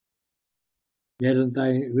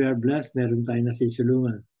 We are blessed, meron tayong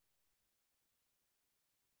nasisulungan.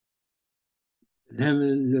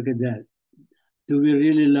 Look at that. Do we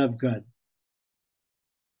really love God?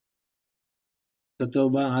 Totoo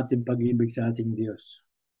ba ang ating pag-ibig sa ating Diyos?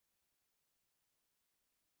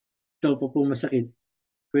 Ito po masakit.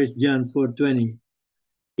 1 John 4:20.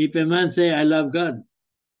 If a man say, I love God,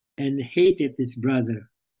 and hateth his brother,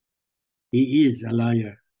 he is a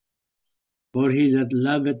liar. For he that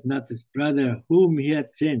loveth not his brother whom he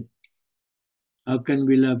hath seen, how can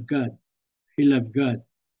we love God? He loved God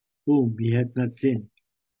whom he hath not seen.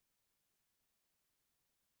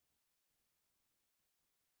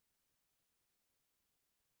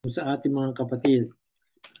 sa ating mga kapatid.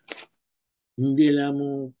 Hindi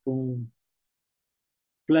lamang kung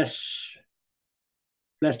fleshly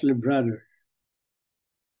brother,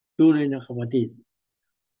 tunay na kapatid,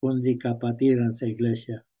 kundi kapatiran sa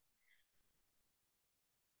iglesia.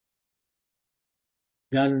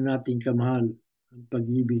 Gaano natin kamahal ang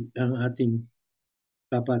pag-ibig ng ating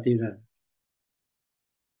kapatiran.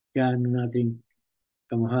 Gaano natin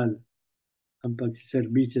kamahal ang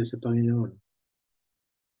pagsiservisyo sa Panginoon.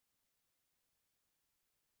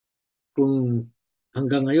 Kung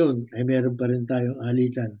hanggang ngayon ay meron pa rin tayong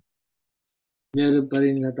alitan, meron pa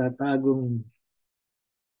rin natatagong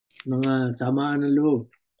mga samaan ng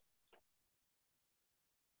loob.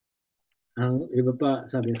 Ang iba pa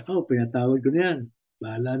sabi, pinatawad ko na yan.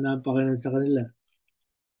 Bahala na ang Panginoon sa kanila.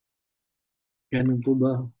 Ganun po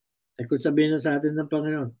ba? Ay kung sabihin na sa atin ng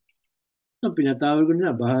Panginoon, pinatawad ko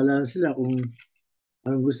na, bahala na sila kung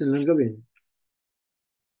anong gusto nilang gawin.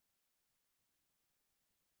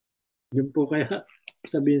 Yun po kaya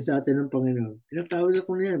sabihin sa atin ng Panginoon, pinatawad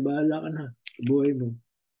ko na yan, bahala ka na sa buhay mo.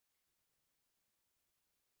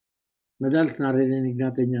 Madalas narinig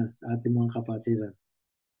natin yan sa ating mga kapatiran.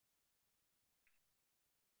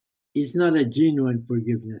 It's not a genuine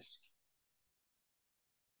forgiveness.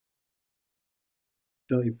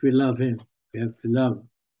 So if we love Him, we have to love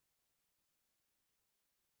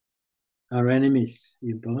our enemies.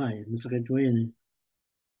 Yun pa nga, masakit mo yan.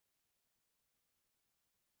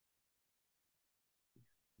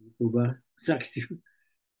 Di ba? Sakit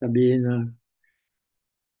sabihin na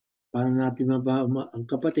paano natin ang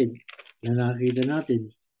kapatid na nakakita natin,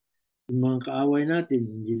 yung mga kaaway natin,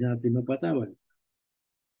 hindi natin mapatawad.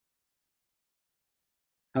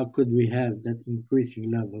 How could we have that increasing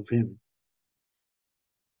love of Him?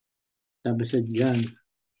 Sabi sa John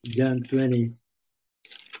 20:29.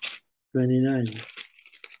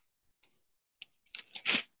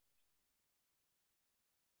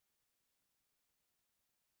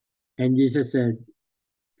 And Jesus said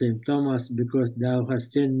to him, Thomas, because thou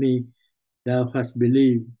hast seen me, thou hast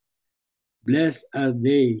believed. Blessed are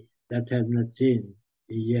they that have not seen,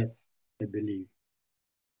 yet they believe.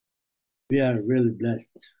 We are really blessed.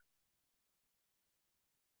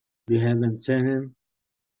 We haven't seen Him,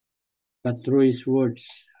 but through His words,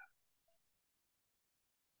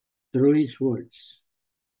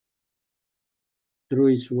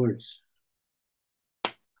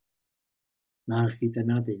 nakakita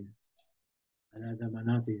natin, nalalaman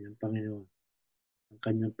natin ang Panginoon, ang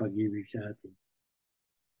Kanyang pag-ibig sa atin.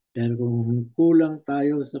 Pero kung kulang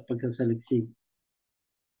tayo sa pagkasaliksik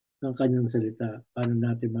ng Kanyang salita, paano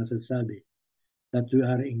natin masasabi that we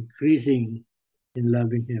are increasing in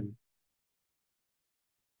loving Him?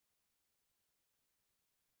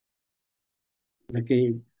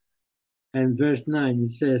 Okay, and verse 9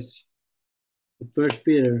 it says, 1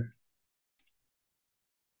 Peter,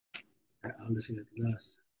 I'll listen at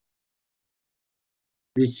last.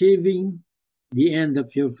 Receiving the end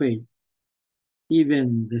of your faith,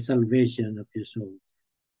 even the salvation of your soul.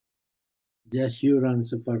 The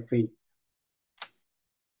assurance of our faith,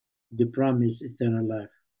 the promise eternal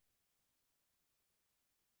life.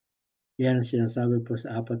 Yan ang sinasabi po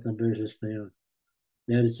sa 4 na verses na yun.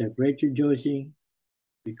 There is a great rejoicing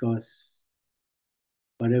because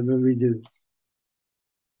whatever we do,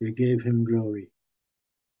 we give Him glory.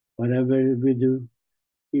 Whatever we do,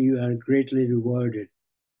 you are greatly rewarded.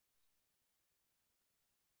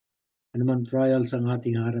 Ano man trials ang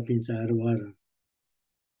ating harapin sa araw-araw,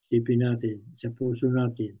 isipin natin, sa puso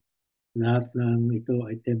natin, lahat ng ito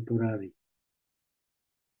ay temporary.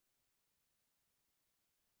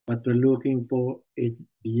 But we're looking for it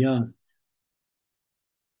beyond.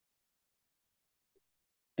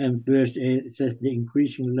 And verse 8 says the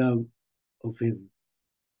increasing love of Him.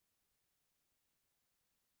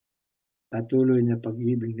 Patuloy na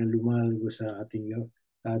pag-ibig na lumalago sa ating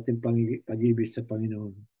pag-ibig sa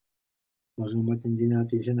Panginoon. Magamat hindi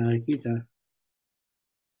natin siya nakikita,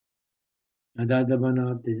 nadadama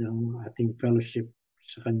natin ang ating fellowship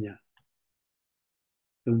sa Kanya.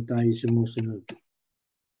 Kung tayo sumusunod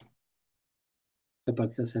sa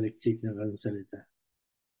pagsasaliksik ng Kanyang salita.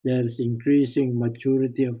 There's increasing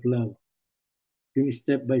maturity of love. Yung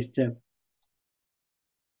step by step.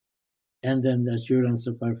 And then the assurance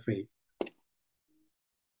of our faith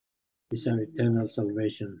is our eternal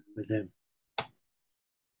salvation with Him.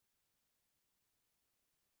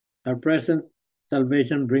 Our present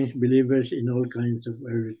salvation brings believers in all kinds of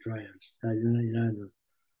early trials.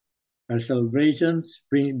 Our salvations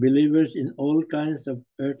bring believers in all kinds of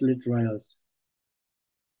earthly trials,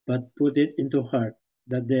 but put it into heart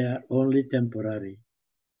that they are only temporary.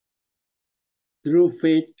 True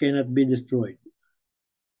faith cannot be destroyed.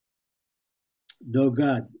 though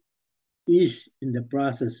God is in the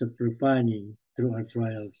process of refining through our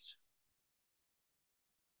trials.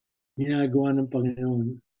 Ginagawa ng Panginoon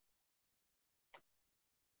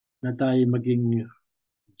na tayo maging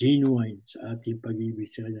genuine sa ating pag-ibig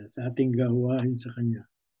sa Kanya, sa ating gawain sa Kanya.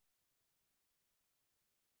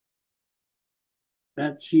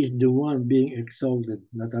 That He is the one being exalted,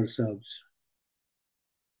 not ourselves.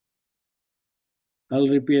 I'll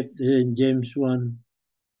repeat in James 1,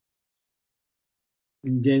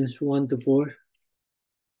 in James 1 to 4.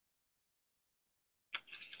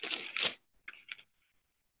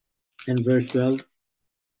 And verse 12.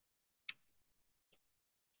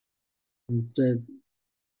 It said,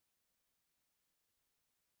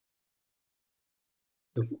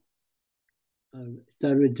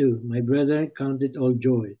 start with 2. My brethren, count it all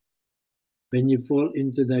joy when you fall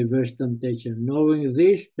into diverse temptation, knowing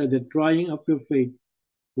this, that the trying of your faith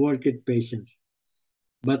worketh patience.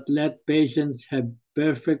 But let patience have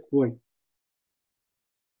perfect work,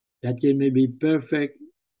 that ye may be perfect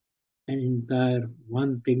and entire,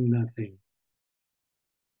 wanting nothing.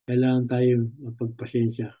 Kailangan tayo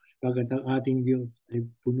mapagpasensya, sapagat ang ating Diyos ay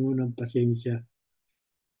puno ng pasensya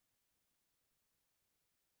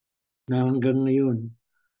na hanggang ngayon,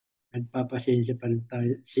 nagpapasensya pa rin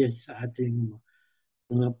tayo siya sa ating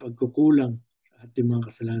mga pagkukulang, sa ating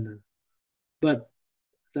mga kasalanan. But,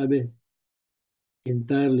 sabi,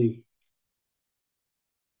 entirely,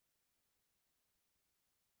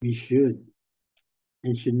 we should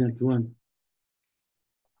and should not want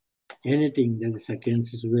anything that is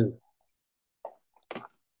against His will.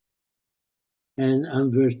 And on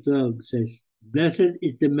verse 12 says, Blessed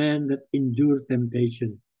is the man that endure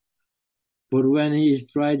temptation, for when he is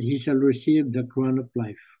tried, he shall receive the crown of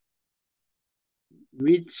life,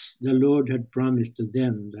 which the Lord had promised to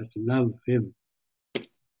them that love Him.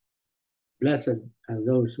 Blessed are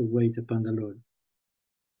those who wait upon the Lord,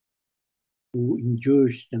 who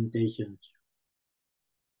endures temptations.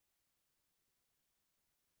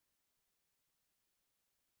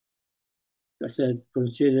 I said,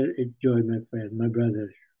 consider it joy, my friend, my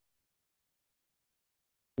brothers.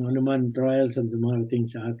 Kung ano man trials ang dumarating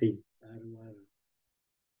sa atin sa araw-araw.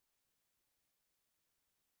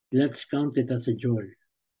 Let's count it as a joy.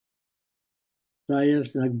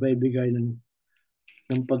 Trials na nagbibigay ng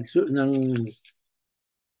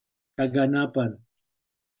kaganapan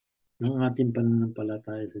ng ating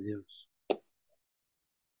pananampalataya sa Diyos.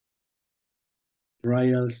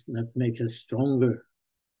 Trials that makes us stronger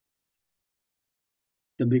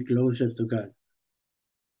to be closer to God.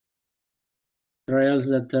 Trials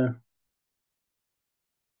that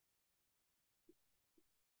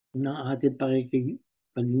na ating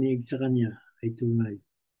pagniig sa Kanya ay tunay.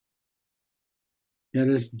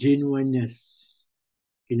 There is genuineness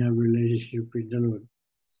in our relationship with the Lord.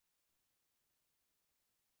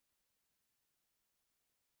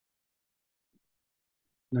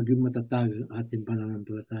 Naging matatag ang ating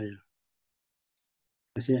pananampalataya.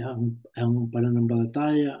 Kasi ang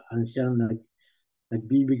pananampalataya ang siyang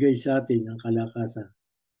nagbibigay sa atin ng kalakasan.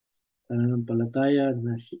 Pananampalataya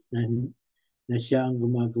na siya ang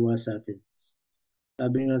gumagawa sa atin.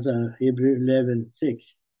 Sabi nga sa Hebrew 11:6,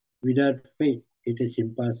 without faith, it is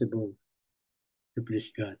impossible to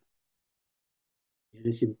please God. It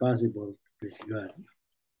is impossible to please God.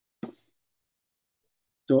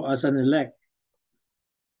 So as an elect,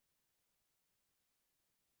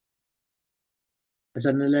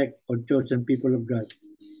 or chosen people of God,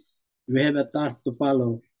 we have a task to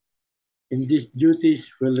follow, and these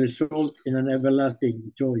duties will result in an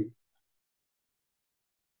everlasting joy.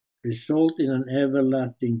 Result in an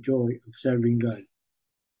everlasting joy of serving God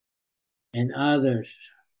and others,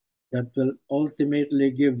 that will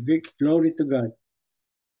ultimately give glory to God,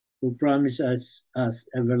 who promises us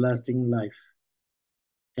everlasting life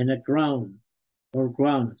and a crown or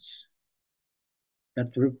crowns that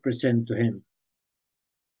represent to Him.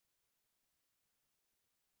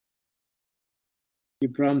 He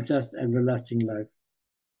promises everlasting life.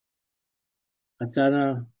 At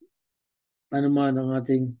sana, ano man ang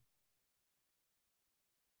ating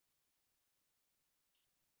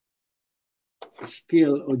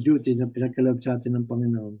skill o duty na pinagkaloob sa atin ng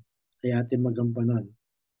Panginoon ay ating magampanan.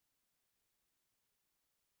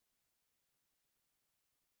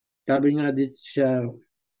 Sabi nga dito sa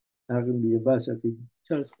aking binabasa,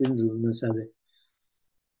 Charles Spindle na sabi,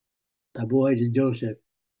 sa buhay ni Joseph,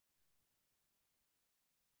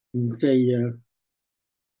 kay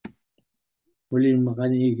huling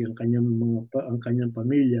makanig ang kanyang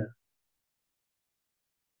pamilya.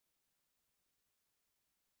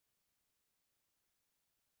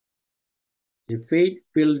 A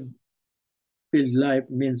faith-filled filled life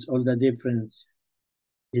means all the difference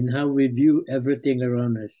in how we view everything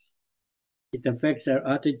around us. It affects our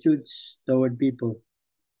attitudes toward people,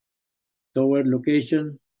 toward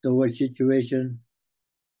location, toward situation,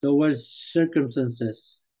 toward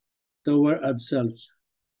circumstances, toward ourselves.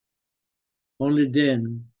 Only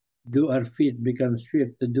then do our feet become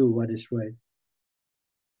swift to do what is right.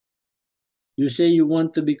 You say you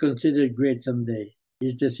want to be considered great someday.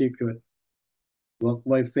 Here's the secret. Walk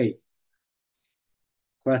by faith,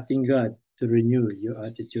 trusting God to renew your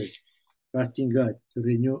attitude, trusting God to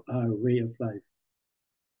renew our way of life.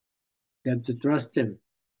 We have to trust Him.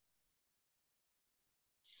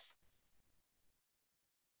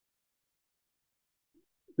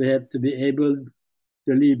 We have to be able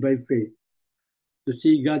to live by faith, to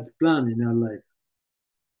see God's plan in our life.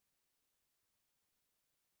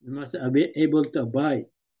 We must be able to abide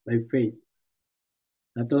by faith.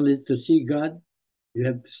 Not only to see God, we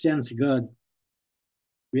have to sense God.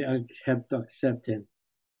 We have to accept Him,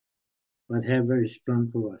 whatever is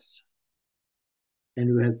planned for us.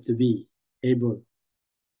 And we have to be able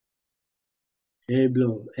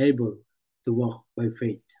to walk by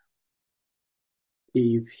faith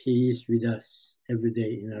if He is with us every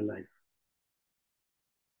day in our life.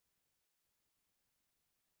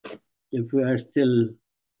 If we are still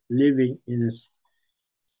living in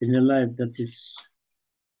a life that is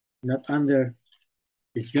not under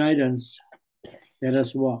His guidance, let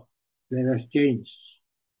us walk, let us change,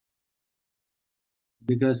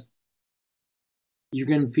 because you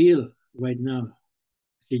can feel right now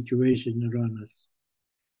the situation around us.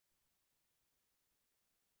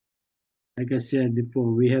 Like I said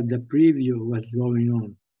before, we have the preview of what's going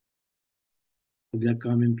on of the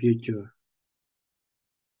coming future.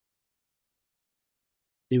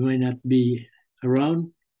 They might not be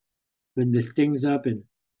around when these things happen,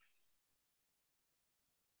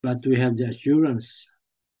 but we have the assurance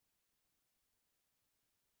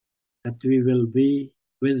that we will be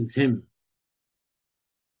with Him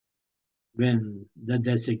when the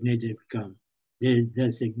designated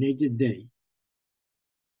day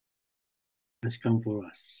has come for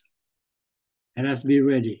us. Let us be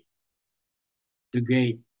ready to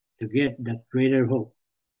get that greater hope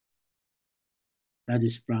that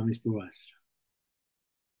is promised for us,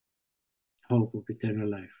 hope of eternal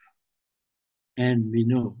life. And we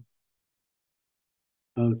know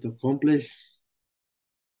how to accomplish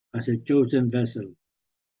as a chosen vessel,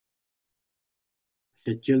 as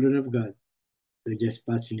the children of God. We're just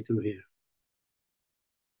passing through here.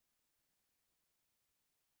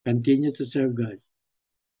 Continue to serve God,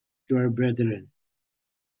 to our brethren,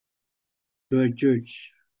 to our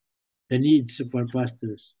church, the needs of our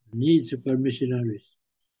pastors, the needs of our missionaries,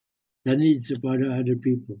 the needs of our other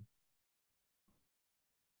people.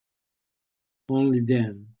 Only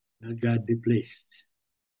then will God be pleased.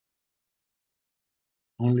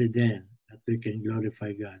 Only then that we can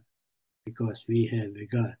glorify God, because we have a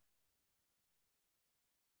God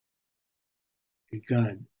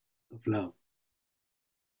of love.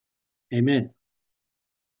 Amen.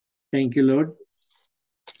 Thank you, Lord,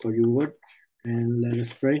 for your word. And let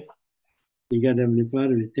us pray. Dear God, Heavenly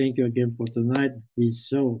Father, we thank you again for tonight. We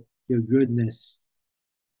saw your goodness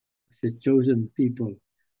as a chosen people,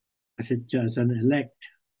 as an elect,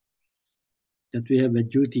 that we have a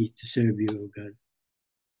duty to serve you, O God.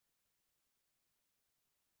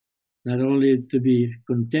 Not only to be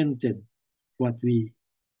contented what we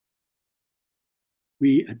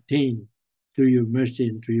attain through your mercy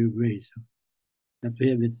and through your grace, that we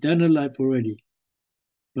have eternal life already,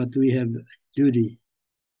 but we have a duty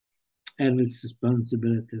and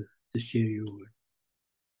responsibility to share your word.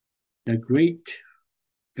 The great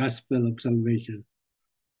gospel of salvation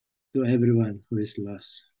to everyone who is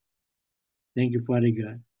lost. Thank you, Father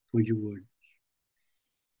God, for your word.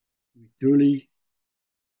 We truly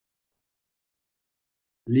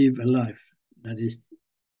live a life that is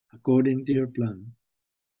according to your plan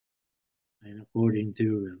and according to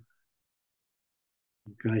your will.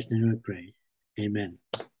 In Christ's name I pray. Amen.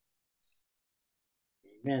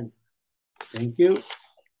 Amen. Thank you.